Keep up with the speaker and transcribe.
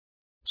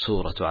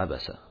سورة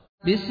عبسة.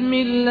 بسم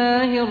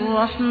الله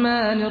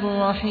الرحمن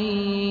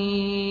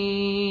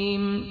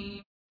الرحيم.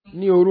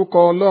 ní orúkọ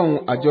Ọlọ́run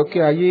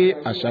àjọkẹ́ ayé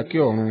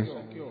àṣàkẹ́ ọ̀run.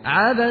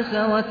 عبس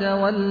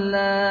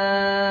وتولى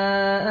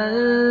أن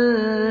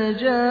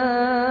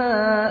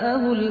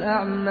جاءه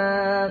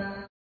الأعمى.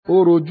 ó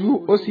rojú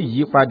ó sì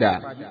yí padà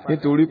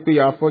nítorí pé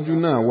afọ́jú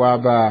náà wá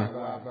bá a.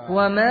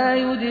 وما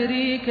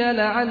يدريك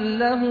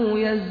لعله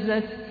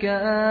يزكى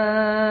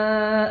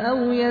أو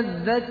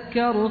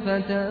يذكر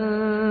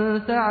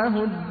فتنفعه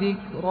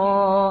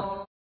الذكرى.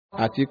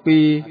 àti pé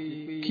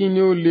kí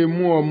ni ó lè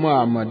mú ọmọ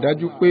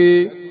àmọ̀dájú pé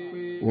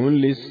òun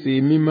lè ṣe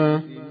mímọ́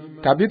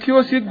tàbí kí ó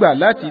sì gbà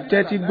láti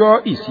tẹ́tí gbọ́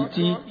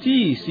ìsítí tí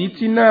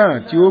ìsítí náà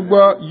tí ó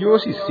gbọ́ yóò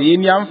sì ṣe é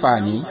ní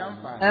àǹfààní.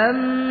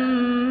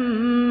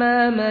 أما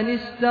من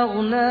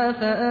استغنى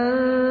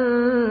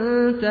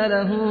فأنت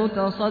له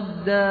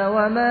تصدى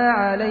وما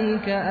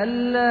عليك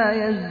ألا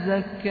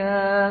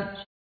يزكى.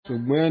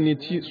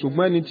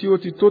 ṣùgbọ́n ẹni tí ó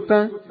ti tó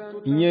tán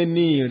ìyẹn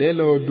ni ìrẹ́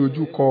lọ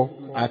dojú kọ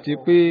àti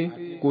pé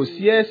kò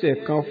sí ẹ̀ṣẹ̀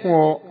kan fún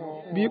ọ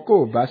bí kò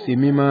bá ṣe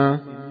mímọ́.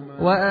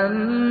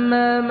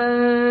 وأما من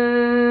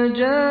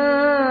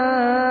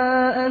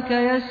جاءك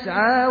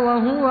يسعى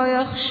وهو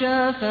يخشى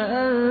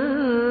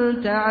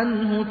فأنت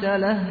عنه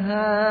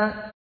تلهى.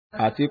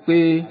 àti pé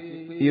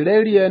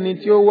ìrẹ́rí ẹni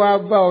tí ó wá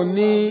bá ọ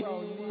ní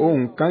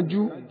ohun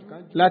kánjú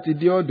láti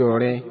dé ọ̀dọ̀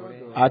rẹ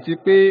àti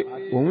pé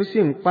òun sì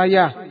ń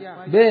páyà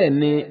bẹ́ẹ̀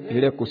ni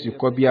ìrẹ́ kò sì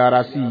kọbi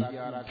ara sí i.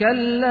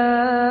 كلا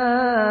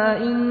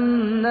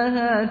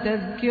إنها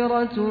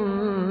تذكرة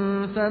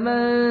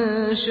فمن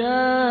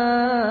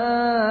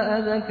شاء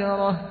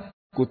ذكره.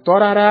 kò tọ́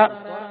rárá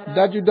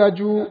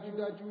dájúdájú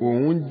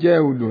òun jẹ́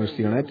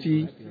olùṣèrántí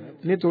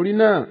nítorí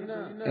náà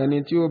ẹni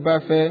tí ó bá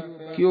fẹ́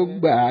kí ó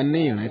gbà á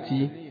ní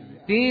ìrántí.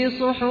 في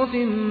صحف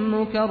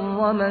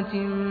مكرمة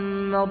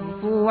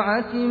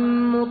مرفوعة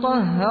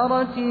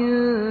مطهرة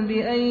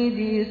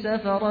بأيدي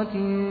سفرة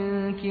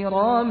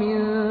كرام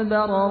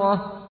بررة.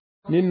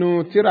 nínú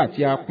tírà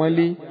tí a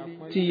pọ́nlé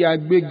tí a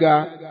gbéga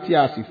tí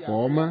a sì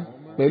fọ̀ mọ́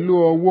pẹ̀lú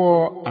ọwọ́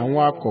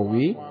àwọn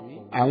akọ̀wé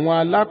àwọn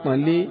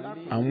alápọ̀nlé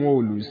àwọn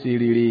olùṣe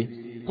rere.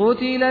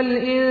 قتل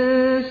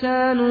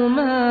الإنسان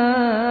ما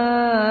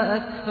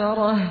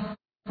أكفره.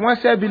 wọ́n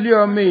ṣẹ́bi lé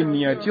ọmọ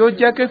ènìyàn tí ó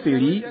jẹ́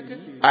kèfèrí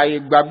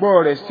àìgbàgbọ́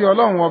rẹ̀ sí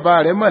Ọlọ́run ọba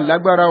rẹ̀ mọ̀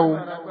lágbára o.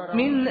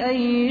 من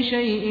أي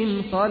شيء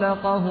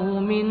خلقه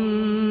من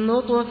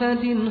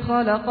نطفة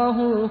خلقه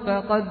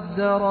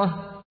فقدره.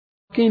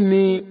 kí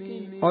ni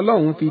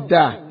Ọlọ́run fi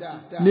dá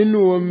nínú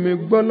omi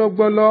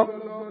gbọ́lọ́gbọ́lọ́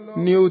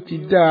ni ó ti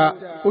dá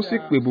ó sì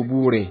pè bùbù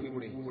rẹ̀.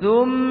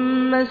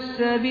 ثم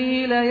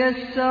السبيل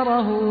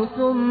يسره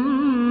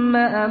ثم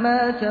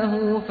أماته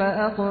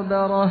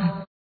فأقبره.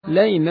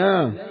 lẹ́yìn náà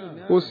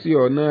ó ṣe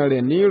ọ̀nà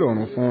rẹ̀ ní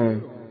ìrọ̀rùn fún un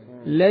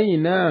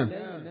lẹ́yìn náà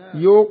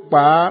yóò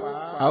pa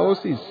á ó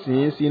sì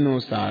sin sínú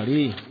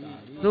sàárè.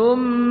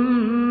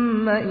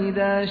 ثم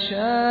إذا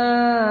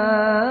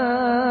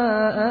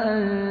شاء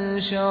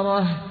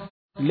أنشره.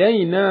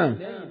 lẹ́yìn náà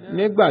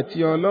nígbà tí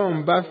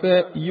Ọlọ́run bá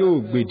fẹ́ yóò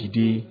gbé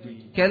dìde.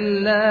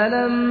 كلا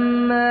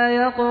لما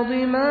يقض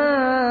ما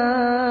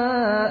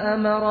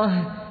أمره.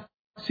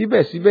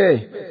 síbẹ̀síbẹ̀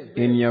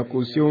ènìyàn kò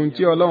sí ohun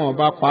tí Ọlọ́run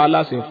bá pa á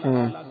láṣẹ fún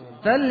un.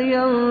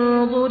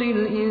 فلينظر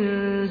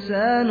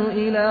الإنسان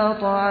إلى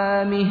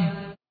طعامه.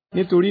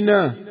 nítorí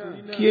náà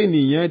kí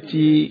ènìyàn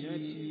ti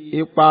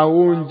ipa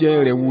oúnjẹ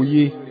rẹ̀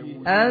wòye.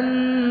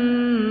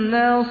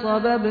 أنا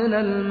صببنا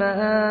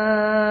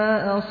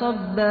الماء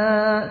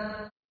صبا.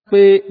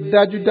 pé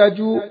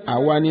dájúdájú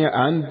àwa ni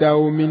à ń da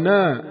omi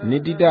náà ní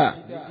dídà.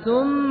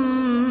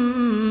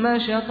 ثم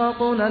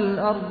شققنا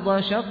الأرض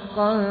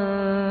شقا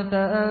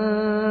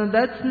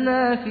فأنبتنا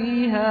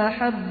فيها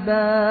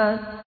حبا.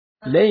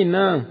 lẹ́yìn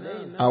náà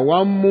àwa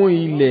mú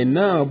ilẹ̀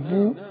náà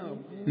bú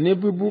ní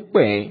bíbú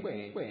pẹ̀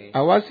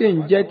àwa sì ń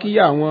jẹ́ kí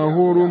àwọn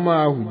hóró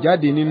máa hù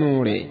jáde nínú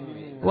rẹ̀.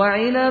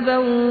 وعنبا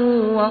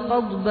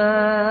وقضبا.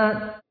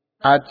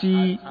 àti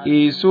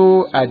èso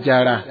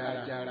àjàrà.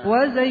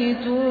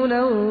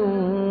 وزيتونا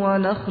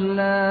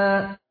ونخلا.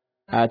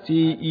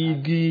 àti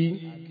igi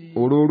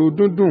òróró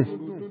dúndùn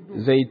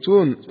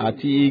zaitun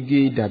àti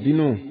igi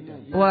dàbínù.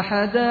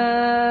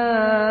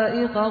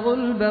 وحدائق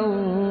غلبا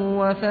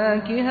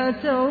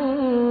وفاكهة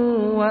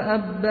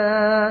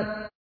وأبا.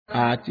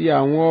 àti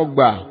àwọn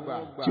ọgbà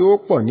tí ó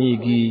pọ̀ ní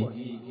igi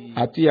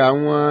àti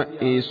àwọn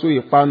èso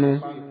ìpanu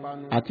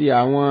àti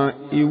àwọn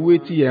ewé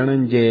tí ẹran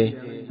ń jẹ.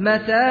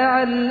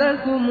 متاعا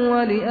لكم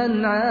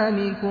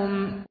ولأنعامكم.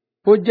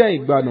 ó jẹ́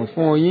ìgbádùn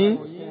fún yín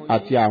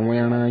àti àwọn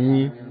ẹran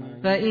yín.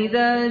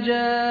 فإذا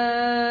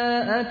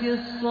جاءت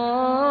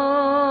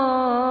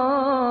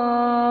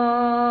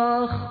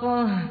الصاخة.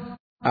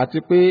 àti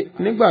pé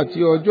nígbà tí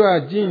ọjọ́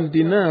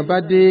àjíǹde náà bá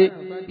dé.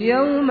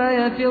 يوم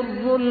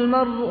يفر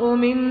المرء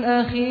من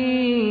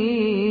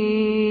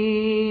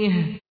أخيه.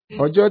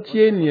 ọjọ́ tí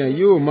ènìyàn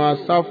yóò máa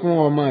sá fún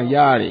ọmọ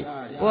ìyá rẹ̀.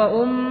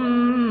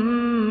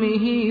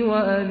 وأمه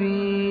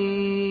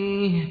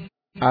وأبيه.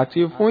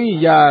 àti fún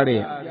ìyá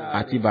rẹ̀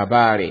àti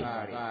bàbá rẹ̀.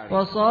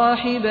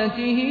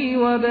 وصاحبته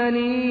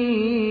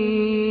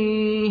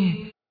وبنيه.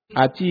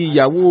 àti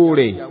ìyàwó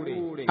rẹ̀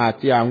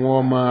àti àwọn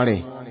ọmọ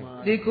rẹ̀.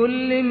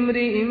 لكل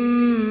امرئ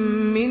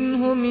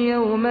منهم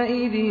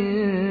يومئذ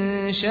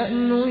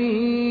شأن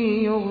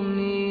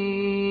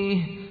يغنيه.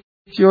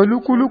 Tí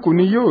olúkúlùkù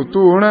ni yóò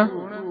tó rán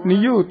ni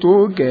yóò tó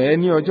gẹ̀ẹ́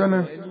ní ọjọ́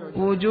náà.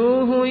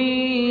 وجوه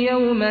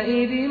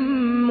يومئذ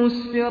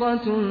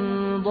مسفرة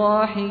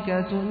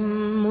ضاحكة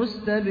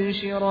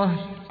مستبشرة.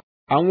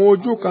 Àwọn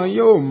ojú kan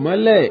yóò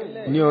mọ́lẹ̀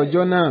ní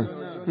ọjọ́ náà,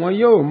 wọn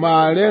yóò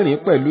máa rẹ́rìn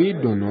pẹ̀lú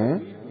ìdùnnú.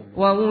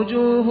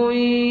 ووجوه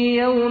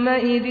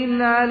يومئذ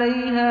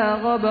عليها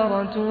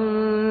غبرة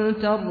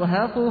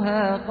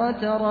ترهقها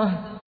قترة.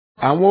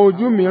 Àwọn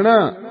ojú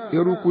mìíràn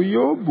eruku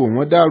yóò bò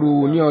wọ́n dàrú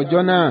ní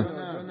ọjọ́ náà,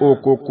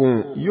 òkùnkùn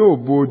yóò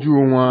bo ojú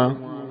wọn.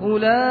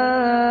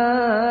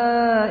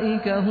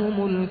 أولئك هم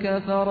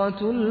الكفرة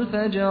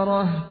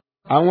الفجرة.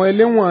 Àwọn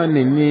ẹlẹ́wọ̀n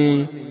nì ni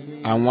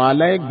àwọn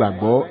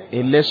aláìgbàgbọ́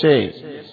ẹlẹ́ṣẹ̀.